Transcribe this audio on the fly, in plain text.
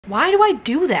Why do I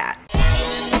do that?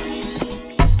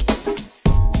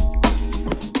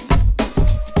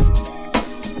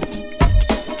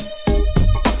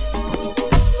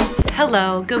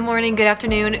 Hello, good morning, good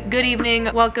afternoon, good evening.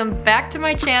 Welcome back to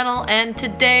my channel, and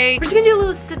today we're just gonna do a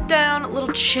little sit down, a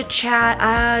little chit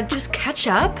chat, just catch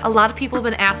up. A lot of people have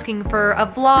been asking for a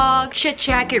vlog, chit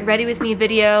chat, get ready with me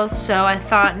video, so I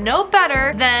thought no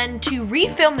better than to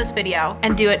refilm this video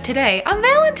and do it today on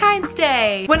Valentine's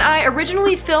Day. When I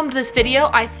originally filmed this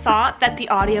video, I thought that the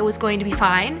audio was going to be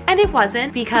fine, and it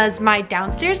wasn't, because my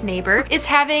downstairs neighbor is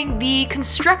having the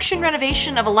construction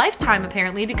renovation of a lifetime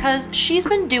apparently, because she's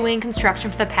been doing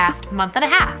construction for the past month and a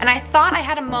half. And I thought I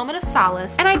had a moment of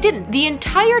solace, and I didn't. The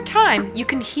entire time you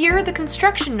can hear the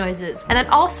construction noises, and then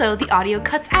also the audio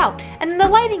cuts out, and then the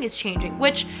lighting is changing,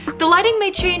 which the lighting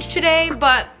may change today,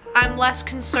 but I'm less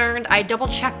concerned. I double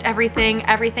checked everything.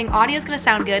 Audio is gonna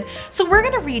sound good. So we're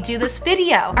gonna redo this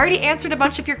video. I already answered a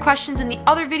bunch of your questions in the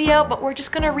other video, but we're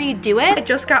just gonna redo it. I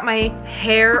just got my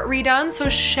hair redone, so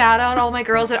shout out all my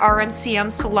girls at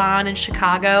RMCM Salon in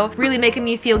Chicago. Really making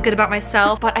me feel good about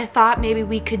myself, but I thought maybe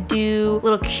we could do a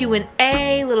little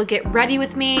Q&A, little get ready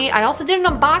with me. I also did an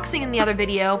unboxing in the other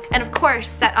video, and of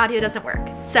course that audio doesn't work.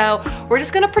 So we're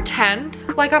just gonna pretend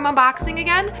like I'm unboxing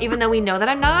again, even though we know that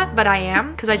I'm not, but I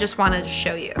am, because I just wanted to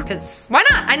show you, because why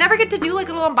not? I never get to do like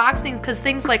little unboxings because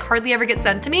things like hardly ever get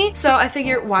sent to me, so I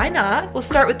figure why not? We'll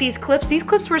start with these clips. These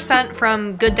clips were sent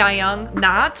from GoodDyeYoung,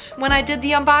 not when I did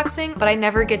the unboxing, but I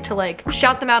never get to like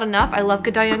shout them out enough. I love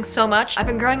GoodDyeYoung so much. I've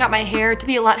been growing out my hair to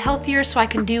be a lot healthier so I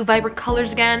can do vibrant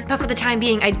colors again, but for the time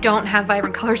being I don't have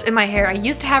vibrant colors in my hair. I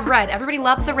used to have red. Everybody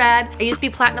loves the red. I used to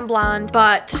be platinum blonde,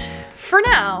 but for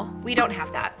now, we don't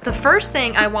have that. The first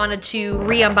thing I wanted to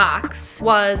re-unbox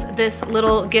was this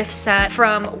little gift set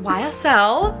from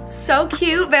YSL. So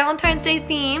cute, Valentine's Day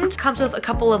themed. Comes with a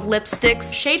couple of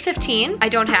lipsticks. Shade 15, I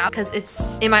don't have because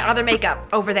it's in my other makeup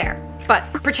over there.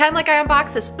 But pretend like I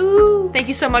unboxed this. Ooh, thank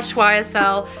you so much,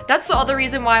 YSL. That's the other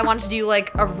reason why I wanted to do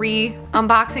like a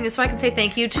re-unboxing, is so I can say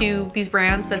thank you to these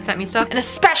brands that sent me stuff. And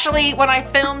especially when I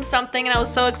filmed something and I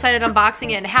was so excited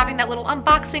unboxing it and having that little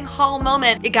unboxing haul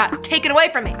moment, it got taken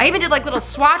away from me. I even did like little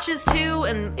swatches too,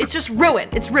 and it's just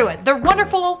ruined. It's ruined. They're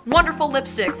wonderful, wonderful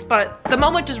lipsticks, but the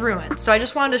moment is ruined. So I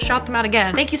just wanted to shout them out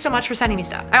again. Thank you so much for sending me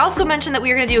stuff. I also mentioned that we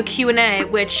were gonna do a Q&A,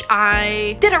 which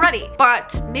I did already,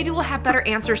 but maybe we'll have better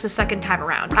answers the second time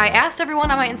around. I asked everyone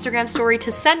on my Instagram story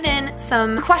to send in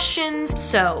some questions,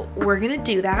 so we're gonna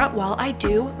do that while I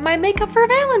do my makeup for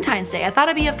Valentine's Day. I thought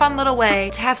it'd be a fun little way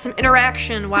to have some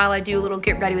interaction while I do a little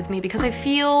get ready with me, because I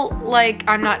feel like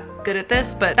I'm not good at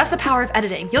this, but that's the power of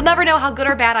editing. You'll never know how good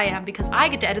or bad I am because I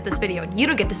get to edit this video and you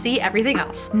don't get to see everything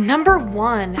else. Number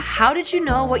 1, how did you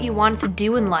know what you wanted to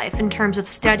do in life in terms of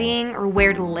studying or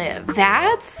where to live?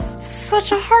 That's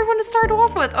such a hard one to start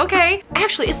off with. Okay,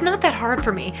 actually, it's not that hard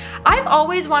for me. I've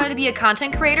always wanted to be a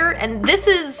content creator, and this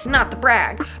is not the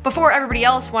brag. Before everybody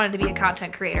else wanted to be a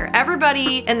content creator.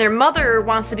 Everybody and their mother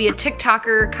wants to be a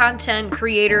TikToker, content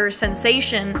creator,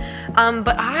 sensation,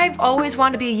 but I've always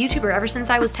wanted to be a YouTuber ever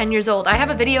since I was 10 years old. I have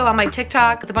a video on my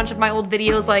TikTok with a bunch of my old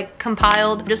videos like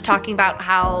compiled, just talking about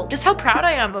how proud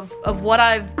I am of what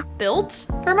I've built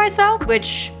for myself,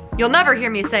 which you'll never hear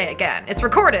me say again. It's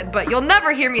recorded, but you'll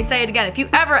never hear me say it again if you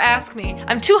ever ask me.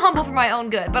 I'm too humble for my own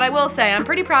good, but I will say I'm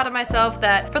pretty proud of myself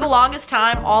that for the longest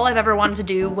time, all I've ever wanted to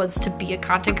do was to be a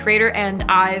content creator, and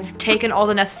I've taken all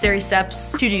the necessary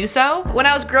steps to do so. When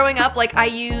I was growing up, like I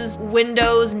used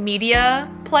Windows Media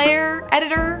Player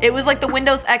editor. It was like the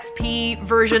Windows XP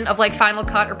version of like Final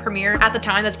Cut or Premiere. At the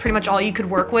time, that's pretty much all you could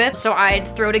work with. So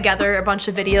I'd throw together a bunch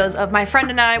of videos of my friend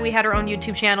and I. We had our own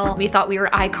YouTube channel. We thought we were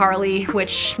iCarly,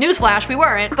 which newsflash, we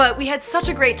weren't, but we had such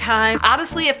a great time.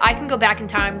 Honestly, if I can go back in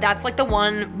time, that's like the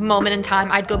one moment in time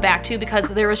I'd go back to, because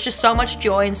there was just so much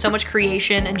joy and so much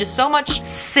creation and just so much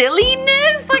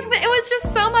silliness. Like it was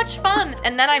just so much fun.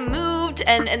 And then I moved,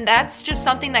 and that's just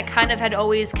something that kind of had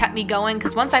always kept me going,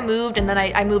 because once I moved and then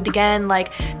I moved again,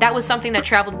 like that was something that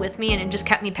traveled with me and it just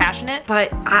kept me passionate.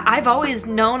 But I've always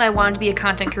known I wanted to be a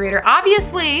content creator.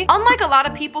 Obviously, unlike a lot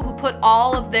of people who put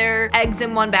all of their eggs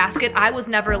in one basket, I was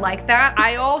never like that.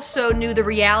 I also knew the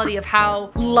reality of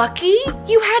how lucky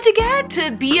you had to get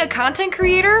to be a content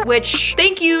creator, which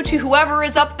thank you to whoever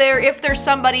is up there. If there's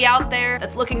somebody out there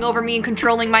that's looking over me and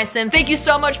controlling my sim, thank you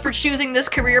so much for choosing this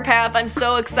career path. I'm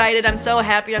so excited. I'm so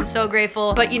happy, I'm so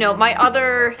grateful. But you know, my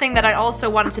other thing that I also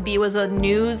wanted to be was a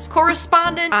news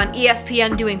correspondent on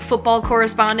ESPN doing football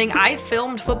corresponding. I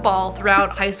filmed football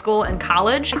throughout high school and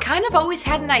college. I kind of always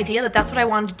had an idea that that's what I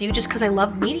wanted to do just because I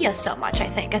love media so much, I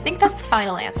think. I think that's the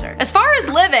final answer. As far as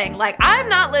living, like, I'm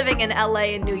not living in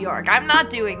LA and New York. I'm not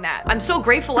doing that. I'm so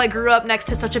grateful I grew up next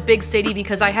to such a big city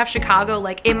because I have Chicago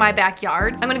like in my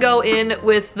backyard. I'm gonna go in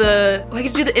with the, I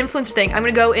could do the influencer thing. I'm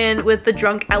gonna go in with the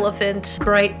Drunk Elephant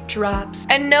bright drops.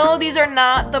 And no, these are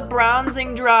not the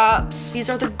bronzing drops. These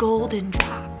are the golden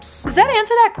drops. Does that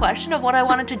answer that question of what I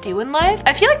wanted to do in life?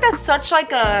 I feel like that's such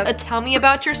like a tell me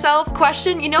about yourself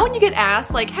question. You know when you get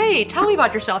asked like, hey, tell me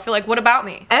about yourself, you're like, what about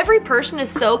me? Every person is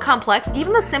so complex,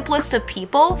 even the simplest of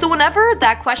people. So whenever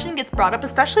that question gets brought up,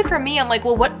 especially for me, I'm like,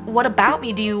 well, what about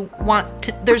me do you want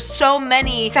to, there's so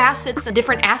many facets and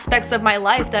different aspects of my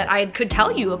life that I could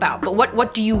tell you about, but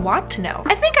what do you want to know?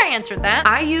 I think I answered that.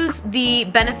 I use the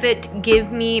Benefit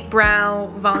Give Me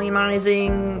Brow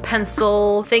Volumizing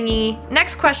Pencil thingy.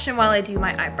 Next question while I do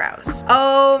my eyebrows.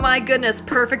 Oh my goodness,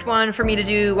 perfect one for me to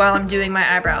do while I'm doing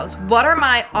my eyebrows. What are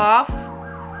my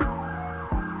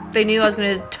they knew I was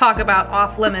gonna talk about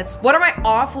off limits. What are my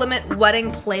off-limit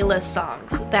wedding playlist songs?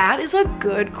 That is a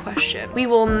good question. We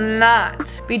will not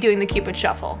be doing the Cupid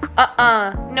Shuffle.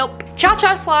 Nope.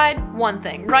 Cha-cha slide, one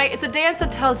thing, right? It's a dance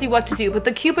that tells you what to do, but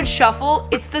the Cupid Shuffle,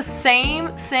 it's the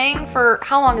same thing for,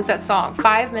 how long is that song?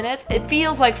 5 minutes? It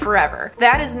feels like forever.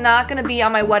 That is not gonna be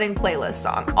on my wedding playlist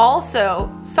song. Also,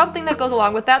 something that goes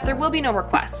along with that, there will be no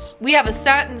requests. We have a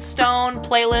set in stone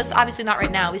playlist, obviously not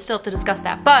right now, we still have to discuss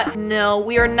that, but no,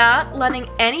 we are not letting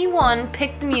anyone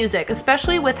pick the music,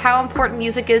 especially with how important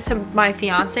music is to my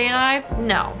fiance and I.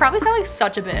 No. Probably sound like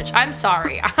such a bitch. I'm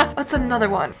sorry. What's another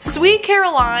one? Sweet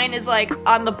Caroline is like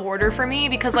on the border for me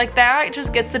because like that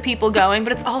just gets the people going,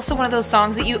 but it's also one of those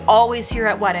songs that you always hear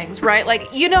at weddings, right?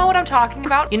 Like, you know what I'm talking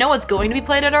about? You know what's going to be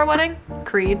played at our wedding?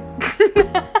 Creed.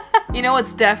 You know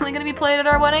what's definitely gonna be played at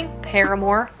our wedding?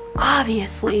 Paramore.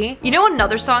 Obviously. You know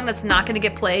another song that's not gonna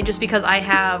get played just because I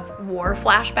have war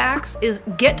flashbacks is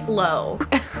Get Low.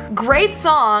 Great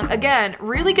song, again,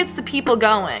 really gets the people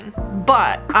going.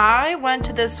 But I went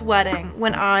to this wedding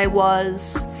when I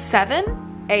was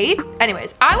 7, 8.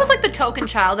 Anyways, I was like the token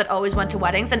child that always went to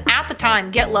weddings, and at the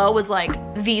time, Get Low was like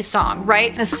the song,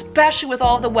 right? And especially with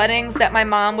all the weddings that my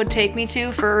mom would take me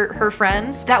to for her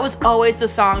friends, that was always the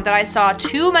song that I saw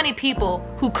too many people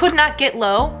who could not get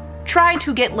low try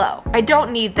to get low. I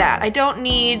don't need that. I don't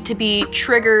need to be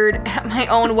triggered at my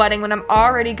own wedding when I'm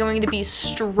already going to be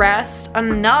stressed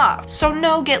enough. So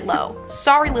no Get Low.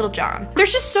 Sorry, Little John.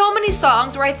 There's just so many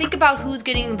songs where I think about who's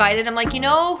getting invited. I'm like, you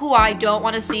know who I don't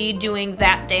want to see doing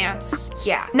that dance?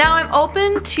 Yeah. Now I'm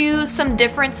open to some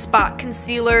different spot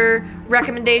concealer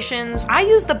recommendations. I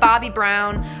use the Bobbi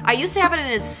Brown. I used to have it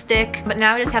in a stick, but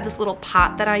now I just have this little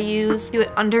pot that I use. Do it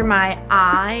under my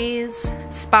eyes,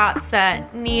 spots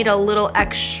that need a little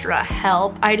extra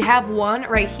help. I'd have one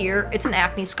right here. It's an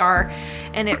acne scar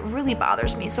and it really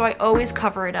bothers me, so I always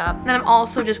cover it up. Then I'm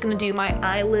also just gonna do my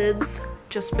eyelids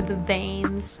just for the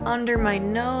veins, under my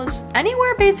nose,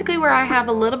 anywhere basically where I have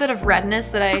a little bit of redness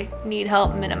that I need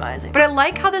help minimizing. But I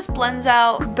like how this blends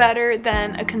out better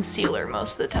than a concealer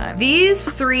most of the time. These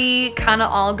three kind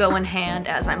of all go in hand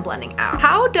as I'm blending out.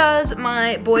 How does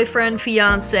my boyfriend,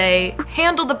 fiance,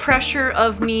 handle the pressure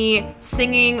of me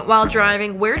singing while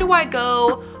driving? Where do I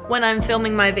go when I'm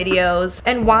filming my videos?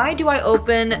 And why do I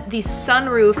open the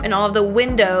sunroof and all of the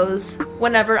windows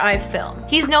whenever I film?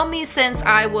 He's known me since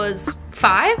I was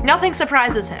 5. Nothing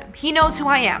surprises him. He knows who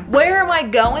I am. Where am I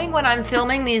going when I'm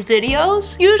filming these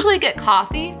videos? Usually get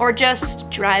coffee or just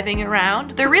driving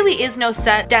around. There really is no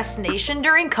set destination.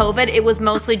 During COVID, it was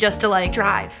mostly just to like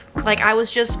drive. Like I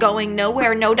was just going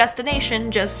nowhere, no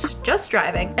destination, just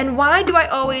driving. And why do I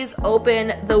always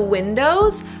open the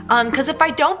windows? Because if I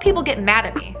don't, people get mad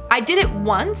at me. I did it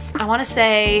once, I wanna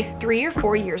say 3 or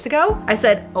 4 years ago. I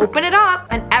said, open it up.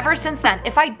 And ever since then,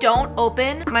 if I don't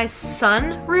open my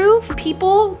sunroof,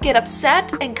 people get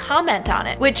upset and comment on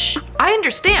it, which I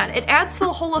understand. It adds to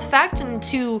the whole effect and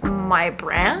to my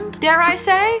brand, dare I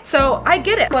say. So I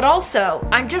get it, but also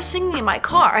I'm just singing in my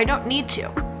car. I don't need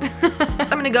to. I'm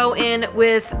gonna go in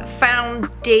with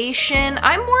foundation.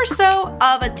 I'm more so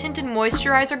of a tinted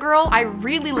moisturizer girl. I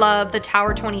really love the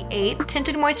Tower 28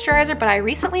 tinted moisturizer, but I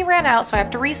recently ran out, so I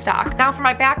have to restock. Now for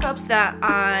my backups that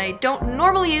I don't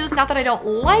normally use, not that I don't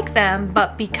like them,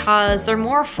 but because they're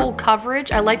more full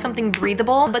coverage, I like something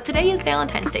breathable. But today is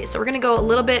Valentine's Day, so we're gonna go a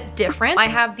little bit different. I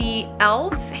have the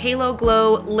e.l.f. Halo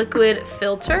Glow Liquid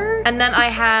Filter, and then I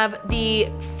have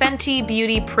the Fenty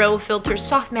Beauty Pro Filter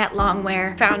Soft Matte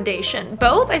Longwear foundation.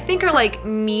 Both I think are like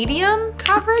medium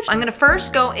coverage. I'm gonna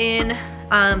first go in,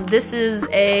 this is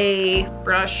a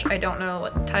brush, I don't know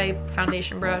what type,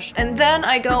 foundation brush. And then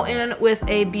I go in with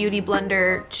a beauty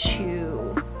blender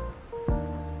to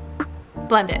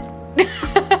blend it.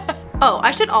 Oh,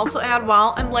 I should also add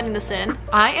while I'm blending this in,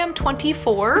 I am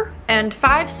 24 and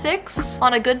 5'6"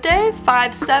 on a good day,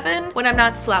 5'7" when I'm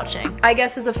not slouching. I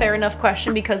guess is a fair enough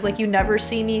question because like you never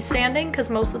see me standing because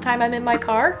most of the time I'm in my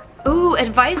car. Ooh,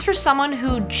 advice for someone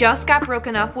who just got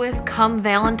broken up with come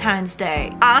Valentine's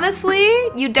Day. Honestly,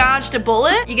 you dodged a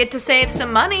bullet. You get to save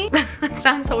some money. That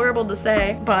sounds horrible to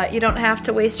say, but you don't have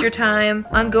to waste your time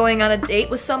on going on a date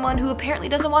with someone who apparently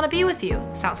doesn't want to be with you.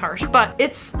 Sounds harsh, but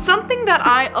it's something that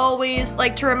I always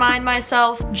like to remind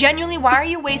myself. Genuinely, why are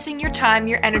you wasting your time,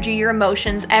 your energy, your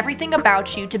emotions, everything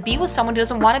about you to be with someone who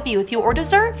doesn't want to be with you or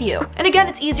deserve you? And again,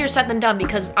 it's easier said than done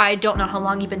because I don't know how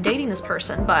long you've been dating this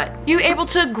person, but you're able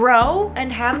to grow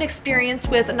and have an experience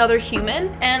with another human,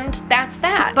 and that's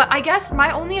that. But I guess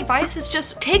my only advice is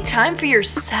just take time for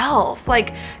yourself.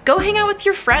 Like, go hang out with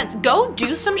your friends. Go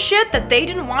do some shit that they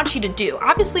didn't want you to do,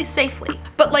 obviously safely.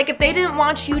 But like, if they didn't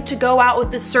want you to go out with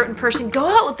this certain person, go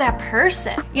out with that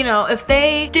person. You know, if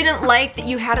they didn't like that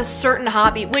you had a certain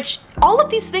hobby, which all of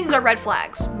these things are red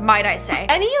flags, might I say.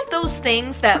 Any of those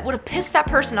things that would have pissed that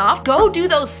person off, go do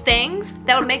those things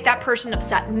that would make that person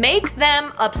upset. Make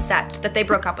them upset that they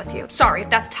broke up with you. Sorry if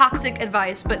that's toxic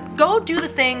advice, but go do the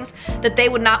things that they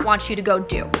would not want you to go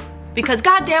do. Because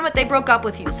god damn it, they broke up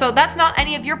with you. So that's not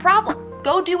any of your problem.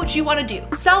 Go do what you want to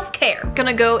do. Self-care.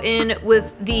 Gonna go in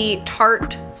with the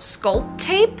Tarte Sculpt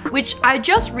Tape, which I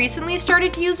just recently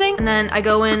started using. And then I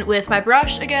go in with my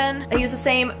brush again. I use the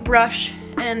same brush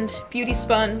and beauty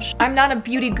sponge. I'm not a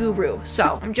beauty guru,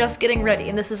 so I'm just getting ready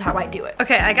and this is how I do it.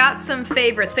 Okay, I got some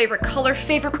favorites. Favorite color,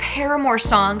 favorite Paramore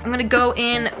song. I'm gonna go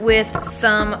in with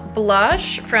some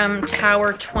blush from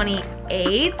Tower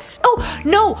 28. Oh,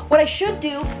 no, what I should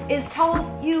do is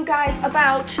tell you guys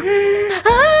about,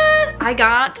 I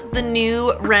got the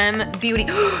new R.E.M Beauty.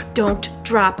 Don't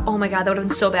drop, oh my god, that would have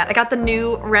been so bad. I got the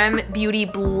new R.E.M Beauty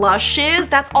blushes.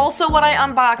 That's also what I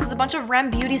unboxed. It's a bunch of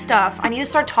R.E.M Beauty stuff. I need to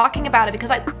start talking about it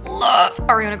because I love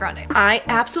Ariana Grande. I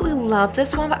absolutely love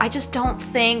this one, but I just don't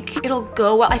think it'll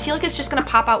go well. I feel like it's just gonna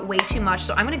pop out way too much,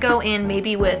 so I'm gonna go in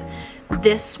maybe with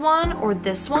this one or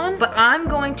this one, but I'm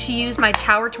going to use my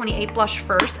Tower 28 blush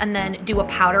first and then do a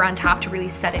powder on top to really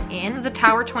set it in. This is the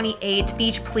Tower 28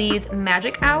 Beach Please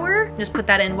Magic Hour. Just put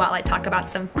that in while I talk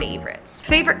about some favorites.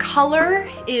 Favorite color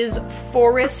is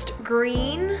forest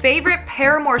green. Favorite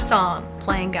Paramore song,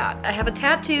 Playing God. I have a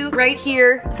tattoo right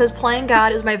here. It says Playing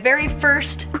God. It was my very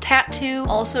first tattoo.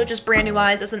 Also just brand new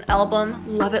eyes as an album.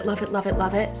 Love it, love it, love it,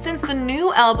 love it. Since the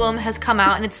new album has come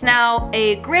out and it's now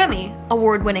a Grammy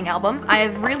award-winning album, I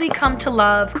have really come to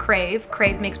love Crave.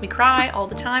 Crave makes me cry all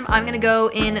the time. I'm gonna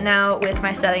go in now with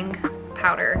my setting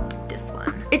powder, this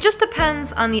one. It just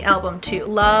depends on the album too.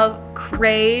 Love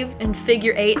Crave and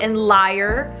Figure 8 and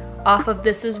Liar off of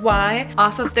This Is Why,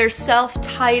 off of their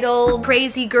self-titled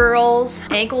Crazy Girls,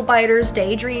 Ankle Biters,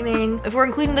 Daydreaming. If we're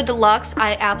including the deluxe,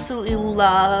 I absolutely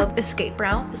love Escape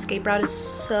Route. Escape Route is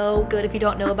so good. If you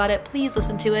don't know about it, please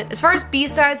listen to it. As far as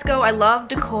B-sides go, I love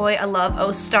Decoy, I love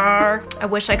O Star. I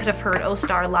wish I could have heard O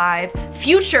Star live.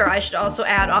 Future, I should also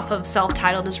add, off of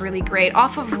self-titled is really great.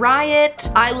 Off of Riot,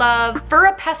 I love. For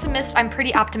a pessimist, I'm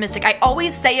pretty optimistic. I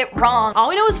always say it wrong. All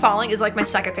We Know Is Falling is like my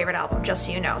second favorite album, just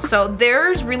so you know. So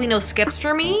there's really no skips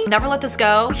for me. Never Let This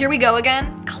Go, Here We Go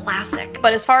Again, classic.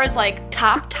 But as far as like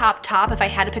top, if I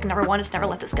had to pick number one, it's Never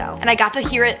Let This Go. And I got to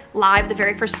hear it live the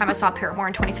very first time I saw Paramore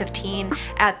in 2015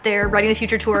 at their Writing the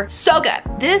Future tour. So good.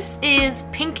 This is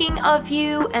Pinking of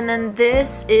You, and then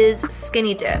this is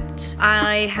Skinny Dipped.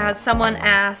 I had someone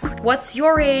ask, what's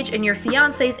your age and your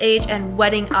fiance's age and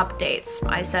wedding updates?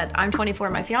 I said, I'm 24,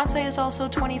 my fiance is also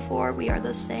 24. We are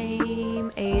the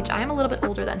same age. I am a little bit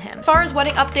older than him. As far as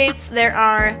wedding updates, there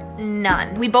are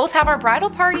none. We both have our bridal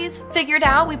parties figured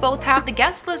out. We both have the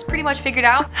guest list pretty much figured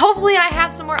out. Hopefully I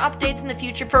have some more updates in the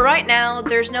future. For right now,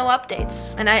 there's no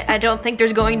updates. And I don't think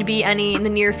there's going to be any in the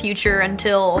near future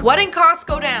until wedding costs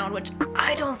go down, which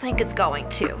I don't think it's going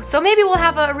to. So maybe we'll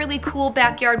have a really cool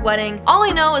backyard wedding. All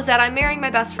I know is that I'm marrying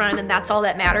my best friend and that's all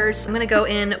that matters. I'm gonna go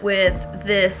in with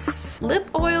this lip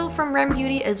oil from R.E.M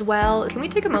Beauty as well. Can we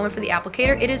take a moment for the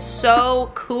applicator? It is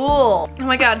so cool. Oh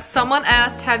my god, someone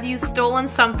asked, have you stolen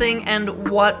something and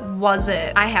what was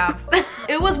it? I have.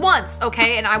 It was once,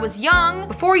 okay? And I was young.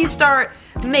 Before you start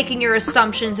making your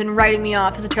assumptions and writing me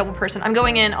off as a terrible person, I'm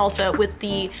going in also with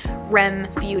the R.E.M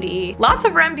Beauty. Lots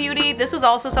of R.E.M Beauty. This was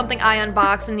also something I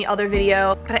unboxed in the other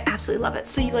video, but I absolutely love it.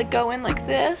 So you like go in like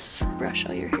this, brush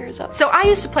all your hairs up. So I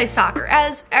used to play soccer,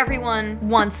 as everyone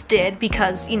once did,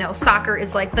 because, you know, soccer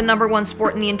is like the #1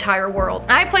 sport in the entire world.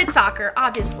 I played soccer,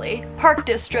 obviously. Park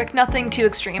District, nothing too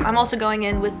extreme. I'm also going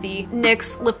in with the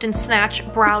NYX Lift and Snatch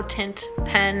Brow Tint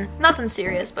Pen. Nothing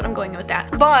serious, but I'm going in with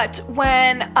that. But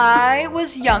when I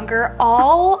was younger,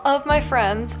 all of my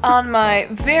friends on my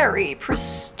very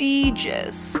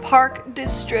prestigious Park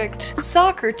District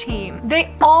soccer team,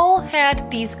 they all had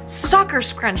these soccer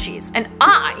scrunchies, and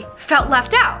I felt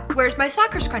left out. Where's my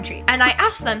soccer scrunchie? And I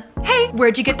asked them, hey,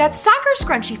 where'd you get that soccer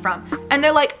scrunchie from? And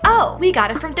they're like, oh, we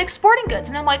got it from Dick's Sporting Goods.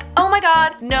 And I'm like, oh my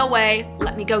God, no way,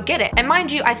 let me go get it. And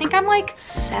mind you, I think I'm like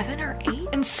 7 or 8.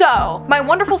 And so my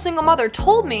wonderful single mother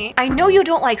told me, I know you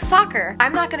don't like soccer.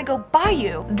 I'm not gonna go buy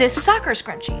you this soccer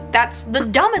scrunchie. That's the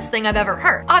dumbest thing I've ever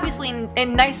heard. Obviously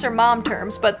in nicer mom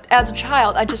terms, but as a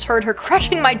child, I just heard her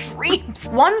crushing my dreams.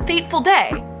 One fateful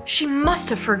day, she must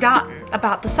have forgotten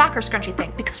about the soccer scrunchie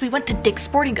thing because we went to Dick's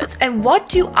Sporting Goods. And what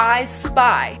do I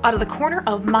spy out of the corner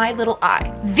of my little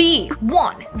eye? The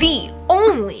one, the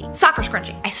only soccer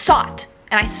scrunchie. I saw it.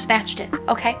 And I snatched it,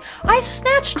 okay? I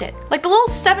snatched it, like the little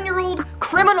 7-year-old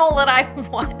criminal that I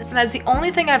was. And that's the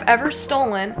only thing I've ever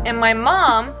stolen. And my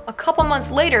mom, a couple months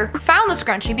later, found the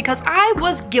scrunchie because I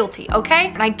was guilty, okay?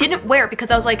 And I didn't wear it because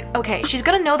I was like, okay, she's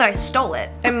gonna know that I stole it.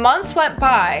 And months went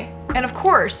by, and of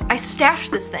course, I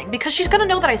stashed this thing because she's gonna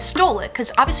know that I stole it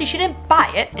because obviously she didn't buy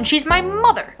it and she's my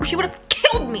mother. She would have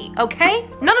killed me, okay?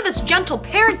 None of this gentle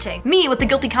parenting. Me, with the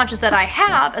guilty conscience that I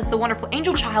have as the wonderful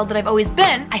angel child that I've always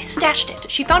been, I stashed it.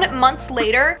 She found it months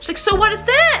later. She's like, so what is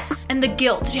this? And the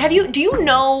guilt. Do you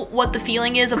know what the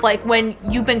feeling is of like when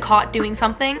you've been caught doing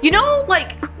something? You know,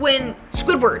 like when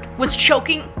Squidward was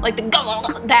choking, like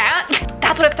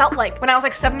that's what it felt like when I was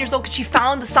like 7 years old because she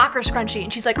found the soccer scrunchie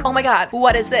and she's like, oh my God,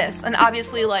 what is this? And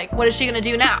obviously like, what is she gonna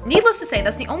do now? Needless to say,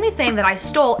 that's the only thing that I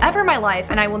stole ever in my life,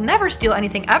 and I will never steal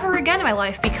anything ever again in my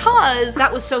life because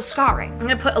that was so scarring. I'm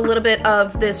gonna put a little bit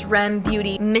of this R.E.M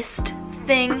Beauty mist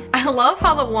thing. I love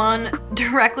how the one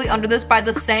directly under this by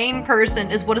the same person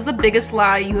is, what is the biggest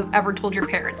lie you have ever told your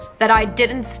parents? That I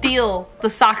didn't steal the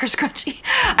soccer scrunchie.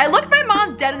 I looked my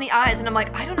mom dead in the eyes and I'm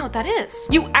like, I don't know what that is.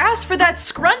 You asked for that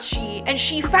scrunchie and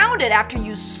she found it after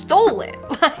you stole it.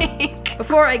 Like,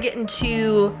 before I get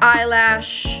into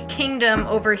eyelash kingdom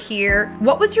over here,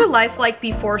 what was your life like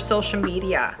before social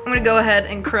media? I'm gonna go ahead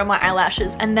and curl my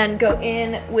eyelashes and then go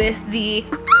in with the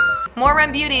more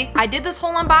R.E.M Beauty. I did this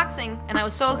whole unboxing and I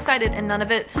was so excited and none of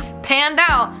it panned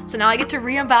out. So now I get to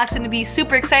re-unbox and to be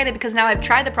super excited because now I've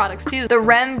tried the products too. The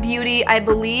R.E.M Beauty, I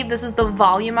believe this is the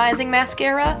volumizing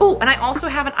mascara. Oh, and I also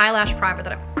have an eyelash primer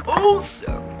that I'm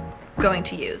also going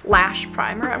to use. Lash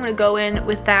primer, I'm gonna go in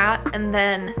with that and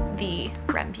then the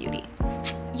R.E.M Beauty.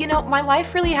 You know, my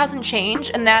life really hasn't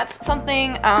changed, and that's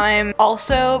something I'm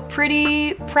also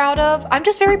pretty proud of. I'm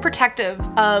just very protective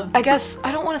of, I guess,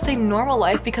 I don't want to say normal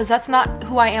life because that's not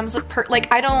who I am as a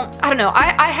like, I don't know.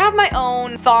 I have my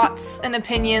own thoughts and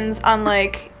opinions on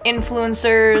like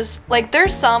influencers. Like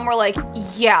there's some where like,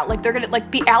 yeah, like they're gonna, like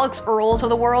the Alex Earls of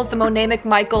the world, the Monet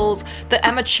McMichaels, the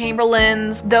Emma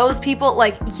Chamberlains, those people,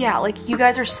 like, yeah, like you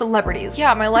guys are celebrities.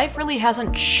 Yeah, my life really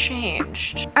hasn't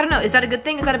changed. I don't know, is that a good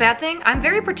thing? Is that a bad thing? I'm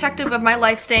very protective of my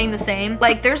life staying the same.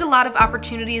 Like there's a lot of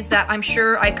opportunities that I'm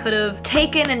sure I could have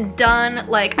taken and done.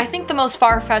 Like I think the most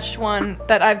far-fetched one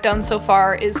that I've done so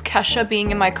far is Kesha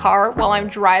being in my car while I'm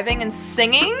driving and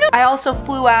singing. I also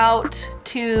flew out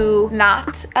to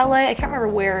not LA, I can't remember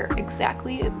where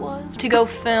exactly it was, to go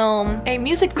film a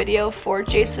music video for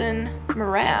Jason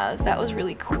Mraz. That was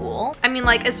really cool. I mean,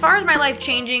 like, as far as my life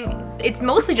changing, it's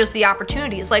mostly just the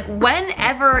opportunities. Like,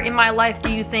 whenever in my life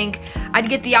do you think I'd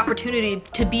get the opportunity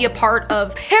to be a part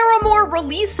of Paramore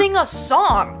releasing a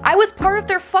song? I was part of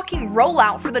their fucking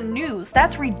rollout for the news.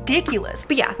 That's ridiculous.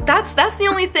 But yeah, that's the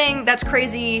only thing that's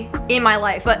crazy in my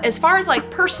life. But as far as like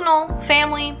personal,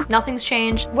 family, nothing's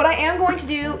changed. What I am going to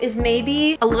do is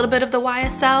maybe a little bit of the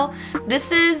YSL.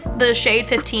 This is the shade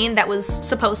 15 that was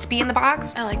supposed to be in the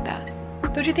box. I like that.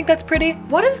 Don't you think that's pretty?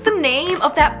 What is the name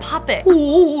of that puppet?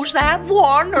 Who's that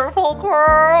wonderful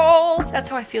girl? That's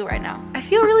how I feel right now. I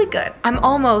feel really good. I'm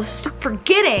almost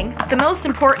forgetting the most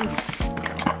important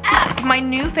step, my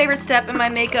new favorite step in my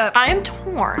makeup. I am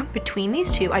torn between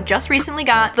these two. I just recently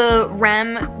got the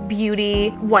R.E.M Beauty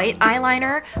white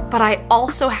eyeliner, but I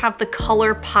also have the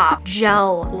ColourPop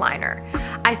gel liner.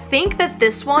 I think that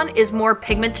this one is more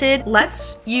pigmented.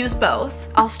 Let's use both.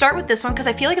 I'll start with this one because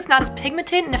I feel like it's not as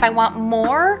pigmented, and if I want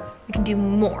more, we can do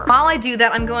more. While I do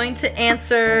that, I'm going to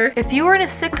answer, if you were in a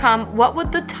sitcom, what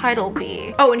would the title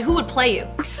be? Oh, and who would play you?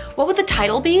 What would the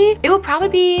title be? It would probably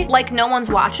be Like No One's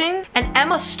Watching, and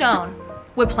Emma Stone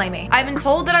would play me. I've been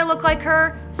told that I look like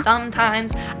her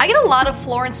sometimes. I get a lot of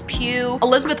Florence Pugh,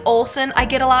 Elizabeth Olsen, I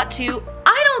get a lot too.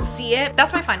 I don't see it.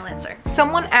 That's my final answer.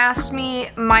 Someone asked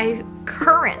me my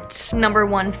current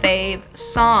 #1 fave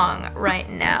song right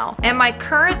now. And my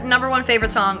current #1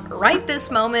 favorite song right this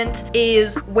moment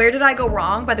is Where Did I Go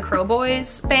Wrong by the Crow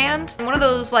Boys band. And one of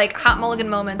those like hot mulligan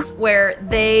moments where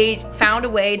they found a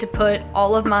way to put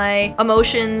all of my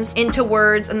emotions into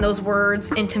words and those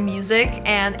words into music,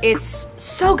 and it's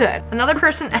so good. Another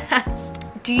person asked,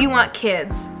 do you want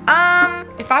kids?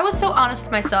 If I was so honest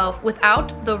with myself,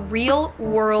 without the real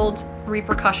world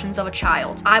repercussions of a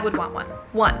child, I would want one.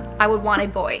 I would want a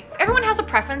boy. Everyone has a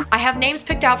preference. I have names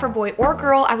picked out for boy or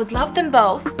girl. I would love them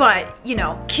both, but you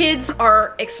know, kids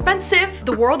are expensive.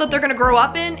 The world that they're gonna grow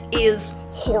up in is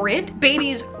horrid.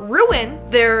 Babies ruin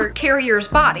their carrier's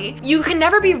body. You can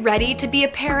never be ready to be a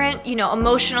parent, you know,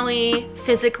 emotionally,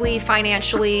 physically,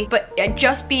 financially, but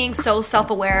just being so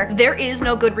self-aware. There is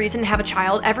no good reason to have a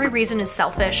child. Every reason is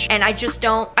selfish, and I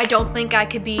don't think I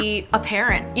could be a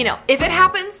parent. You know, if it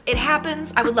happens, it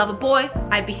happens. I would love a boy.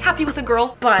 I'd be happy with a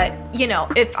girl, but you know,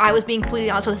 if I was being completely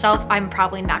honest with myself, I'm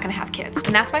probably not gonna have kids.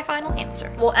 And that's my final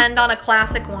answer. We'll end on a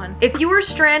classic one. If you were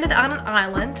stranded on an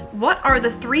island, what are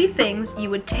the 3 things you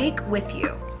would take with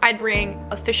you? I'd bring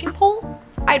a fishing pole,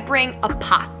 I'd bring a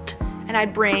pot, and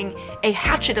I'd bring a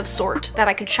hatchet of sort that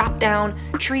I could chop down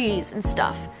trees and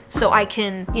stuff. So I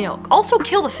can, you know, also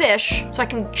kill the fish so I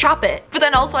can chop it, but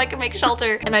then also I can make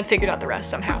shelter, and I'd figured out the rest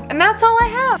somehow. And that's all I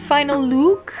have. Final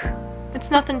look. It's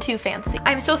nothing too fancy.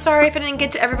 I'm so sorry if I didn't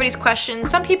get to everybody's questions.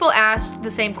 Some people asked the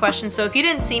same question, so if you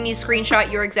didn't see me screenshot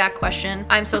your exact question,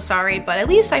 I'm so sorry, but at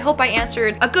least I hope I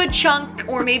answered a good chunk,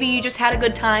 or maybe you just had a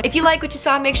good time. If you like what you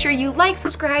saw, make sure you like,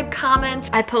 subscribe, comment.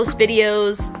 I post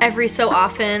videos every so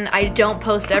often. I don't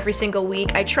post every single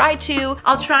week. I try to.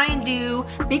 I'll try and do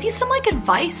maybe some like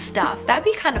advice stuff. That'd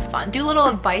be kind of fun. Do a little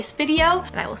advice video,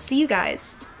 and I will see you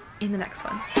guys in the next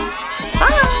one.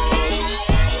 Bye!